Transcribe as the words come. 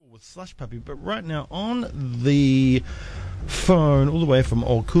with Slush Puppy, but right now on the phone, all the way from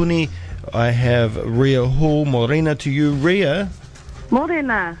Okuni, I have Ria Hall. Morena to you, Ria.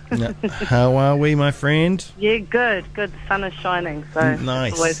 Morena. Now, how are we, my friend? Yeah, good. Good. The sun is shining, so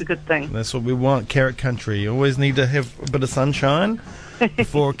Nice. It's always a good thing. That's what we want, carrot country. You always need to have a bit of sunshine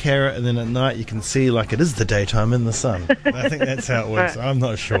before carrot, and then at night you can see like it is the daytime in the sun. I think that's how it works. I'm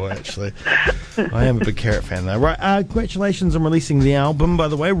not sure, actually. I am a big carrot fan, though. Right, congratulations on releasing the album, by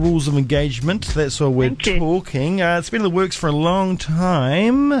the way, Rules of Engagement. That's what we're talking. It's been in the works for a long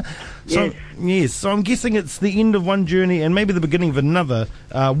time. So, yes. So I'm guessing it's the end of one journey and maybe the beginning of another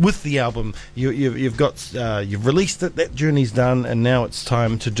with the album. You've released it, that journey's done, and now it's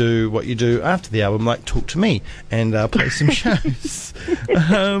time to do what you do after the album, like talk to me and play some shows.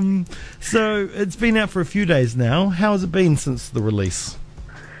 So it's been out for a few days now. How has it been since the release?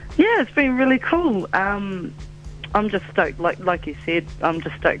 Yeah, it's been really cool. I'm just stoked, like you said, I'm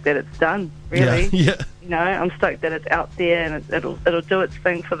just stoked that it's done, really. Yeah. You know, I'm stoked that it's out there and it'll do its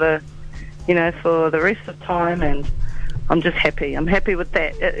thing for the rest of time, and I'm just happy. I'm happy with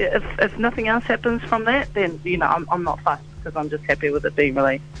that. If nothing else happens from that, then, you know, I'm not fussed because I'm just happy with it being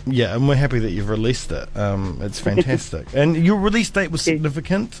released. Yeah, and we're happy that you've released it. It's fantastic. And your release date was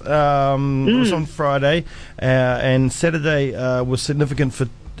significant. It was on Friday, and Saturday was significant for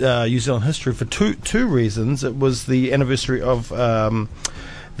New Zealand history for two reasons. It was the anniversary of the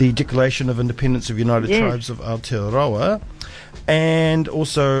Declaration of Independence of United Tribes of Aotearoa, and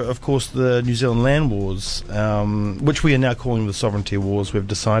also, of course, the New Zealand Land Wars, which we are now calling the Sovereignty Wars. We've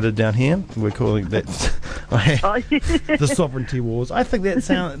decided down here we're calling that the Sovereignty Wars. I think that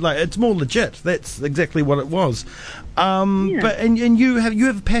sounds like it's more legit. That's exactly what it was. But and you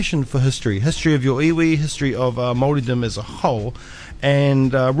have a passion for history of your iwi, history of Māoridom as a whole.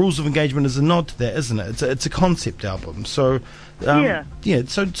 And Rules of Engagement is a nod to that, isn't it? It's a concept album. So,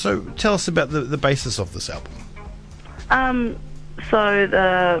 So tell us about the basis of this album. So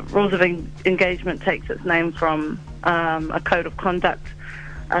the Rules of Engagement takes its name from a code of conduct,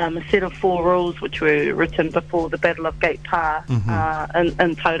 a set of 4 rules which were written before the Battle of Gate Pa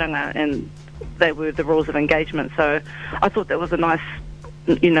in Tauranga, and they were the Rules of Engagement. So I thought that was a nice,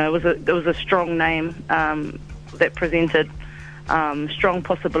 it was a strong name that presented strong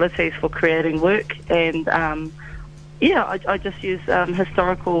possibilities for creating work, and I just use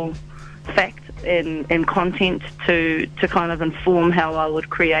historical fact and content to kind of inform how I would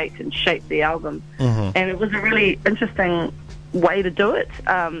create and shape the album. And it was a really interesting way to do it.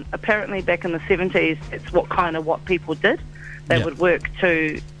 Apparently back in the 70s, it's what people did. They would work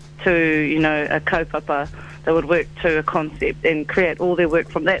to a kaupapa. They would work to a concept and create all their work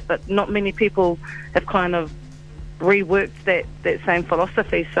from that, but not many people have kind of reworked that same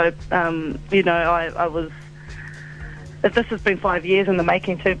philosophy. So I was, this has been 5 years in the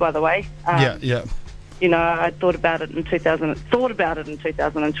making too, by the way. I thought about it in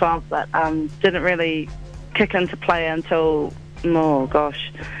 2012, but didn't really kick into play until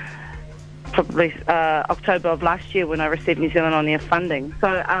probably October of last year, when I received New Zealand On Air funding.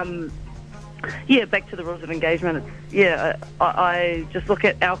 So back to the Rules of Engagement. I just look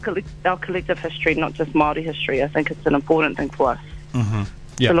at our collective history, not just Māori history. I think it's an important thing for us to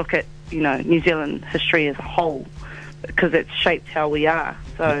look at, New Zealand history as a whole, because it shaped how we are.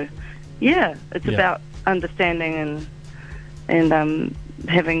 So, it's about understanding and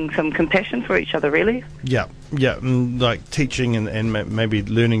having some compassion for each other, really. Like teaching and maybe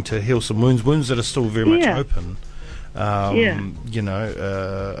learning to heal some wounds that are still very much open. I mean,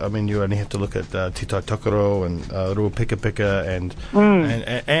 you only have to look at Te Tai Tokoro and Ruapika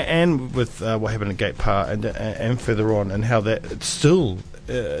and with what happened at Gate Pa and further on, and how that still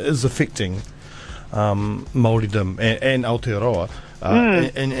is affecting Māoridom and Aotearoa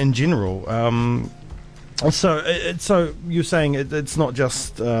in general. So you're saying it's not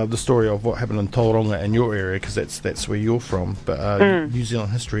just the story of what happened in Tauranga in your area, because that's where you're from, but New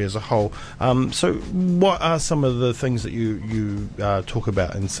Zealand history as a whole. So what are some of the things that you talk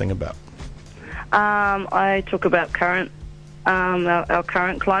about and sing about? I talk about our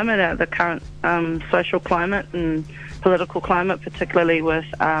current climate, the current social climate and political climate, particularly with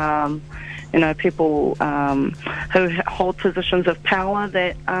people who hold positions of power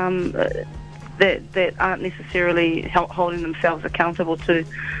that aren't necessarily holding themselves accountable to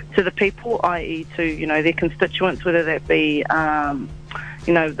the people, i.e. to their constituents, whether that be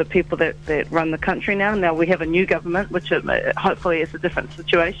the people that run the country now. Now we have a new government, which hopefully is a different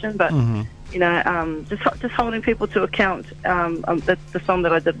situation, but just holding people to account. The song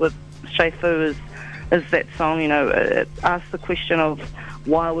that I did with Shei Fu is that song. It asks the question of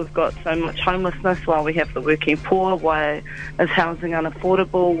why we've got so much homelessness, why we have the working poor, why is housing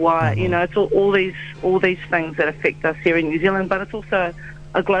unaffordable, why, it's all these things that affect us here in New Zealand, but it's also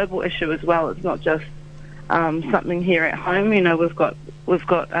a global issue as well. It's not just something here at home. We've got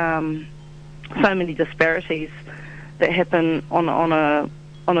so many disparities that happen on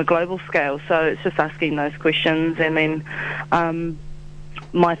a global scale. So it's just asking those questions. And then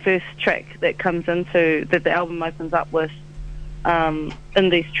my first track that comes into that the album opens up with, In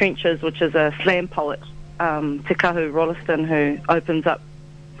These Trenches, which is a slam poet, Te Kahu Rolleston, who opens up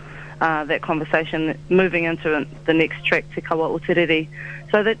that conversation, moving into the next track, Te Kawa o Te Rere.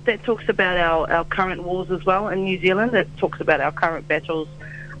 So that talks about our current wars as well in New Zealand. It talks about our current battles,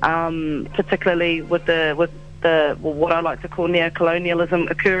 particularly with the what I like to call neo-colonialism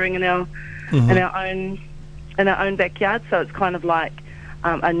occurring in our own backyard. So it's kind of like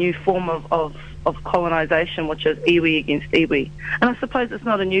a new form of colonisation, which is iwi against iwi. And I suppose it's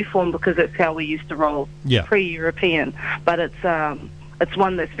not a new form because it's how we used to roll pre-European, but it's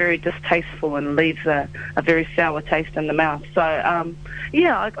one that's very distasteful and leaves a very sour taste in the mouth. So,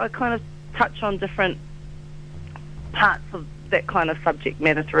 I kind of touch on different parts of that kind of subject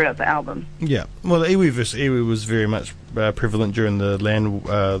matter throughout the album. Yeah, well, the iwi versus iwi was very much prevalent during the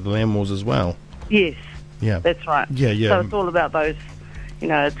land wars as well. Yes, yeah, that's right. Yeah. So it's all about those,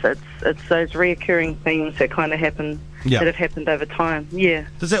 it's those reoccurring themes that kind of happen, that have happened over time. Yeah.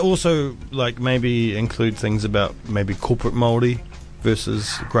 Does that also maybe include things about maybe corporate Māori versus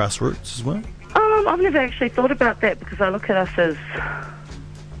grassroots as well? I've never actually thought about that because I look at us as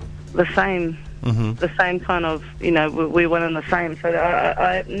the same. The same kind of, we're one and the same. So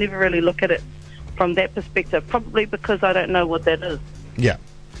I never really look at it from that perspective, probably because I don't know what that is. Yeah.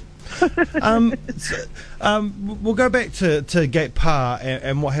 We'll go back to Gate Pa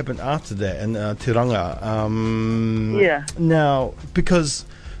and what happened after that in Te Ranga. Now, because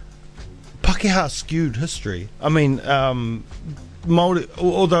Pakeha skewed history. I mean, Māori,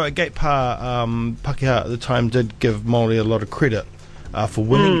 although at Gate Pa, Pakeha at the time did give Māori a lot of credit for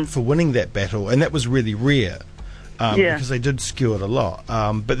winning that battle, and that was really rare because they did skew it a lot.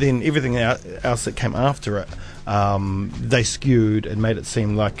 But then everything else that came after it, they skewed and made it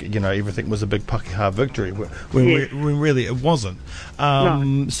seem like everything was a big Pakeha victory when really it wasn't.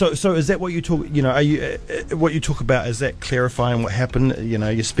 No. So is that what you talk? Are you what you talk about? Is that clarifying what happened?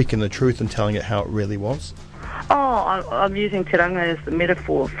 You're speaking the truth and telling it how it really was. Oh, I'm using Te Ranga as the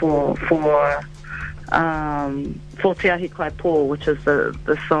metaphor for Te Ahi Kai Pō, which is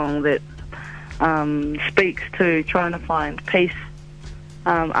the song that speaks to trying to find peace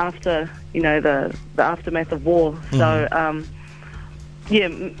after the aftermath of war. So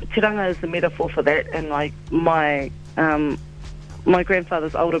Te Ranga is the metaphor for that, and like my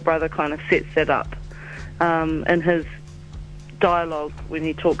grandfather's older brother kind of sets that up in his dialogue when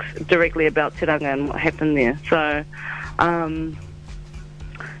he talks directly about Te Ranga and what happened there. So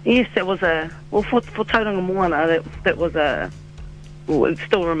yes, that was for Tauranga Moana, that was it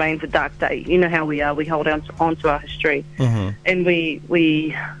still remains a dark day. You know how we are. We hold on to our history, and we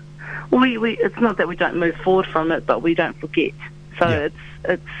it's not that we don't move forward from it, but we don't forget. So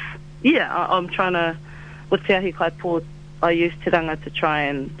I'm trying to, with Te Ahi Kai Pō, I use Te Ranga to try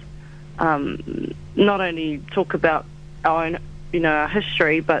and not only talk about our own, our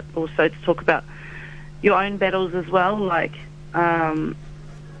history, but also to talk about your own battles as well, like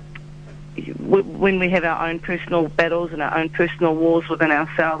when we have our own personal battles and our own personal wars within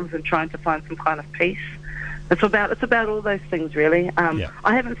ourselves and trying to find some kind of peace. It's about all those things, really.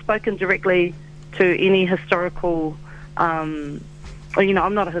 I haven't spoken directly to any historical. I'm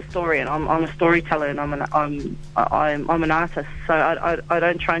not a historian. I'm a storyteller, and I'm an artist. So I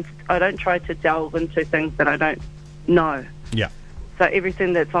don't try to delve into things that I don't know. Yeah. So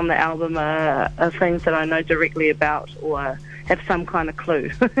everything that's on the album are things that I know directly about or have some kind of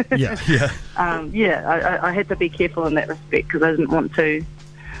clue. I had to be careful in that respect because I didn't want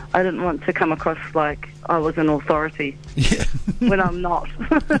to come across like I was an authority when I'm not.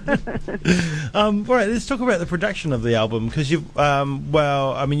 All right, let's talk about the production of the album because you've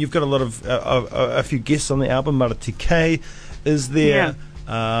you've got a lot of a few guests on the album. Marati K is there.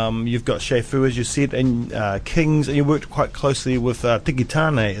 You've got Shea Fu, as you said, and Kings, and you worked quite closely with Tiki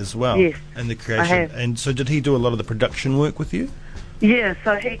Tane as well in the creation. I have. And so did he do a lot of the production work with you? Yeah,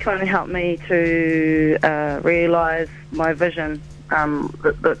 so he kind of helped me to realise my vision,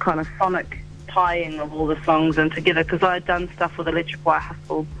 the kind of sonic tying of all the songs in together, because I had done stuff with Electric White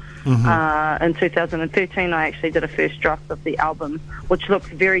Hustle. In 2013 I actually did a first draft of the album, which looks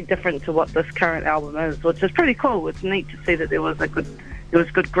very different to what this current album is, which is pretty cool. It's neat to see that there was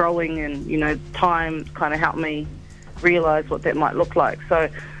good growing, and time kind of helped me realise what that might look like. So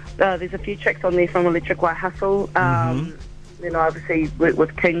there's a few tracks on there from Electric White Hustle. Obviously worked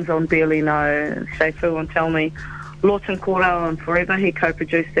with Kings on Barely Know, Sheifu on Tell Me, Lawton Cordell on Forever. He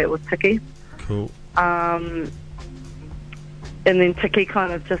co-produced that with Tiki. Cool. And then Tiki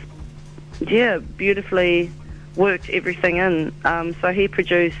kind of just, beautifully worked everything in. So he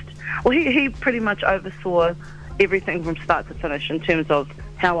produced, he pretty much oversaw everything from start to finish in terms of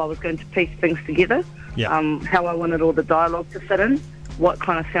how I was going to piece things together, how I wanted all the dialogue to fit in, what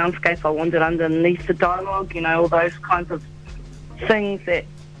kind of soundscape I wanted underneath the dialogue, all those kinds of things that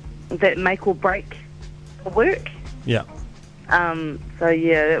make or break the work. Yeah.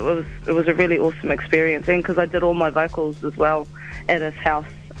 It was a really awesome experience, and because I did all my vocals as well at his house,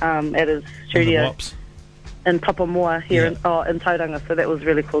 at his studio in Papamoa here in Tauranga, so that was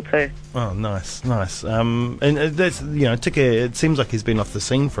really cool too. Oh, nice. And that's, Tiki, it seems like he's been off the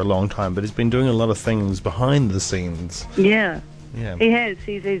scene for a long time, but he's been doing a lot of things behind the scenes. Yeah. He has.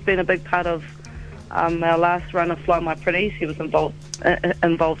 He's been a big part of our last run of Fly My Pretties. He was involved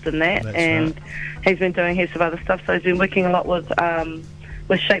in that. That's and right. He's been doing heaps of other stuff. So he's been working a lot with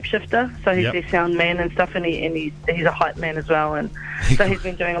Shapeshifter. So he's their sound man and stuff, and he's a hype man as well. And so he's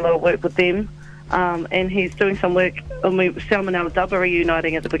been doing a lot of work with them. And he's doing some work. Selma and Dub are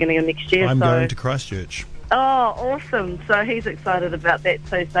reuniting at the beginning of next year. I'm going to Christchurch. Oh, awesome! So he's excited about that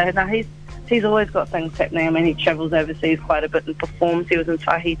too. So now he's always got things happening. I mean, he travels overseas quite a bit and performs. He was in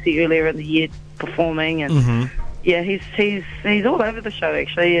Tahiti earlier in the year performing, and he's all over the show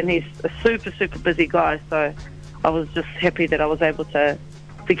actually. And he's a super busy guy. So I was just happy that I was able to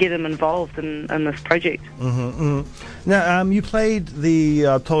get him involved in this project. Now, you played the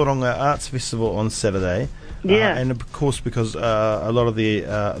Tauranga Arts Festival on Saturday. And of course, because a lot of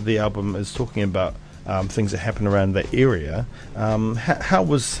the album is talking about things that happen around the area. How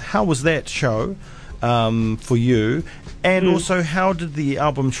was that show for you? And also, how did the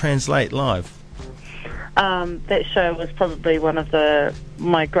album translate live? That show was probably one of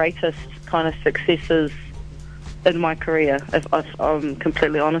my greatest kind of successes in my career, if I'm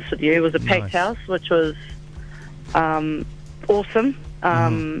completely honest with you. It was a packed house, which was awesome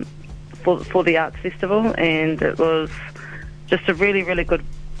for the Arts Festival, and it was just a really good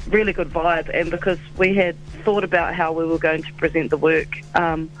vibe. And because we had thought about how we were going to present the work,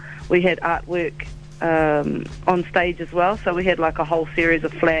 we had artwork on stage as well. So we had like a whole series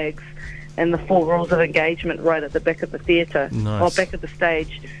of flags and the 4 rules of engagement right at the back of the theatre, or back of the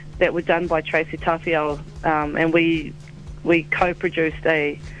stage, that were done by Tracy Tafiao, and we co-produced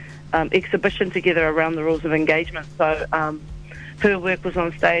a exhibition together around the rules of engagement. So her work was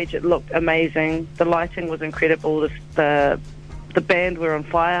on stage. It looked amazing. The lighting was incredible. The band were on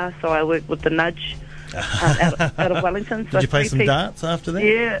fire. So I worked with the Nudge out of Wellington. So did you play some darts after that?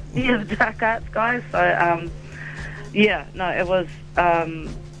 Yeah, the Dark Arts guys. So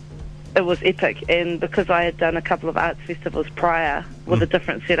it was epic, and because I had done a couple of arts festivals prior with a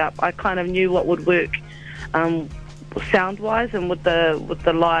different setup, I kind of knew what would work sound-wise and with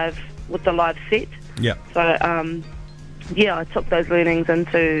the live set. Yeah. So I took those learnings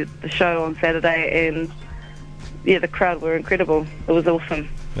into the show on Saturday, and the crowd were incredible. It was awesome.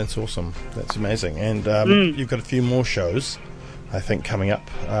 That's awesome. That's amazing. And you've got a few more shows, I think, coming up.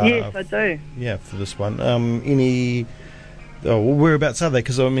 Yes, I do. Yeah, for this one. Whereabouts are they?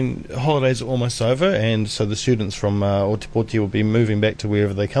 Because, I mean, holidays are almost over, and so the students from Otepoti will be moving back to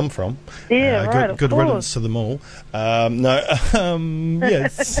wherever they come from. Yeah, right, good riddance to them all.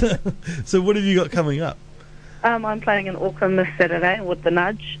 Yes. So what have you got coming up? I'm playing in Auckland this Saturday with the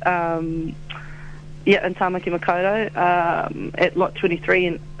Nudge. In Tamaki Makaurau, at Lot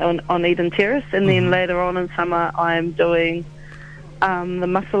 23 on Eden Terrace. And then later on in summer, I'm doing the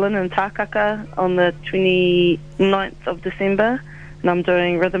Musselin in Tākaka on the 29th of December, and I'm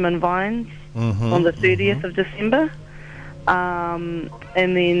doing Rhythm and Vines on the 30th of December. And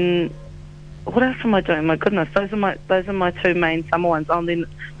then what else am I doing? My goodness, those are my 2 main summer ones. And then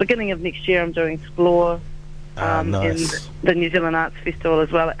beginning of next year, I'm doing Explore in the New Zealand Arts Festival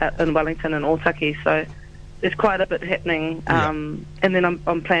as well in Wellington and Otaki. So there's quite a bit happening. And then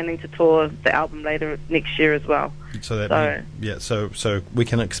I'm planning to tour the album later next year as well. So we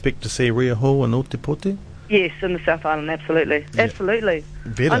can expect to see Ria Hall and Otepoti? Yes, in the South Island, absolutely. Yeah. Absolutely.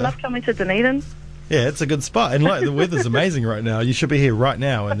 Better. I love coming to Dunedin. Yeah, it's a good spot, and the weather's amazing right now. You should be here right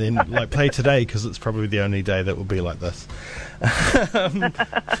now, and then play today, because it's probably the only day that will be like this.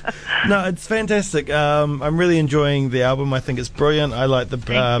 No, it's fantastic. I'm really enjoying the album. I think it's brilliant. I like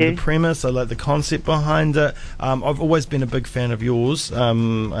the premise. I like the concept behind it. I've always been a big fan of yours.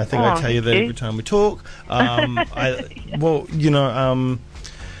 I think I tell you that every time we talk.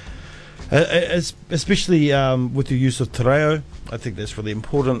 Especially with the use of te reo. I think that's really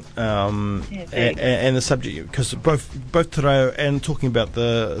important, and the subject, because both te reo and talking about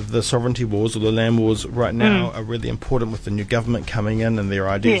the sovereignty wars or the land wars right now are really important with the new government coming in and their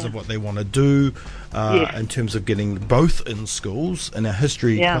ideas of what they want to do in terms of getting both in schools, in our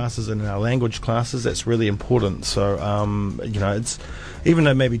history classes and in our language classes. That's really important. So, it's, even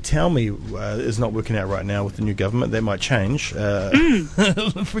though maybe Tell Me is not working out right now with the new government, that might change.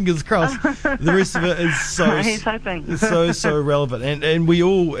 Fingers crossed. The rest of it is He's hoping. so relevant, and we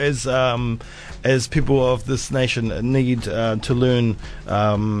all as people of this nation need to learn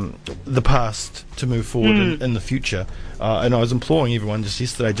the past to move forward in the future. And I was imploring everyone just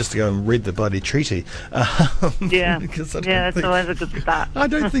yesterday just to go and read the bloody treaty. It's always a good start. I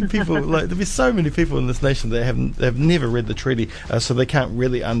don't think people, there'll be so many people in this nation that have never read the treaty, so they can't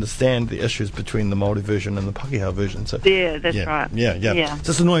really understand the issues between the Māori version and the Pakeha version. So that's right. Yeah. It's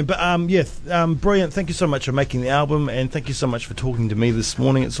just annoying, but brilliant. Thank you so much for making the album, and thank you so much for talking to me this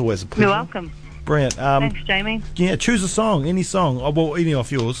morning. It's always a pleasure. You're welcome. Brilliant. Thanks, Jamie. Yeah, choose a song, any song. Oh, well, any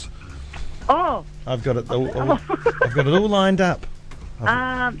off yours. Oh, I've got it. I've got it all lined up.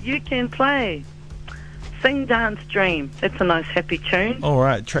 You can play "Sing, Dance, Dream." It's a nice, happy tune. All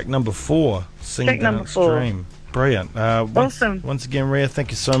right, track number 4. Sing, Dance, Dream. Brilliant. Awesome. Once again, Rhea, thank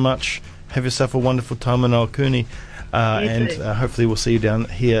you so much. Have yourself a wonderful time in Aokuni, and hopefully we'll see you down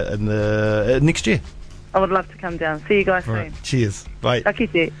here in the next year. I would love to come down. See you guys soon. Right. Cheers. Bye.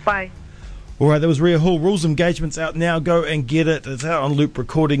 Akite. Bye. All right, that was Rhea Hall. Rules of Engagement's out now. Go and get it. It's out on Loop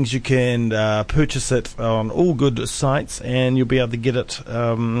Recordings. You can purchase it on all good sites, and you'll be able to get it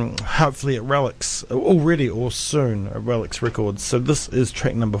hopefully at Relics already or soon at Relics Records. So this is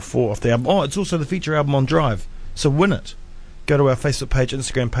track number 4 off the album. Oh, it's also the feature album on Drive. So win it. Go to our Facebook page,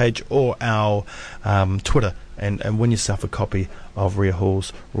 Instagram page, or our Twitter, and win yourself a copy of Rhea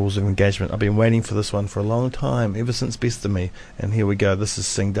Hall's Rules of Engagement. I've been waiting for this one for a long time, ever since Best of Me, and here we go. This is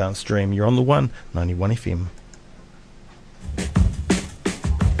Sing, Dance, Dream. You're on the 191 FM.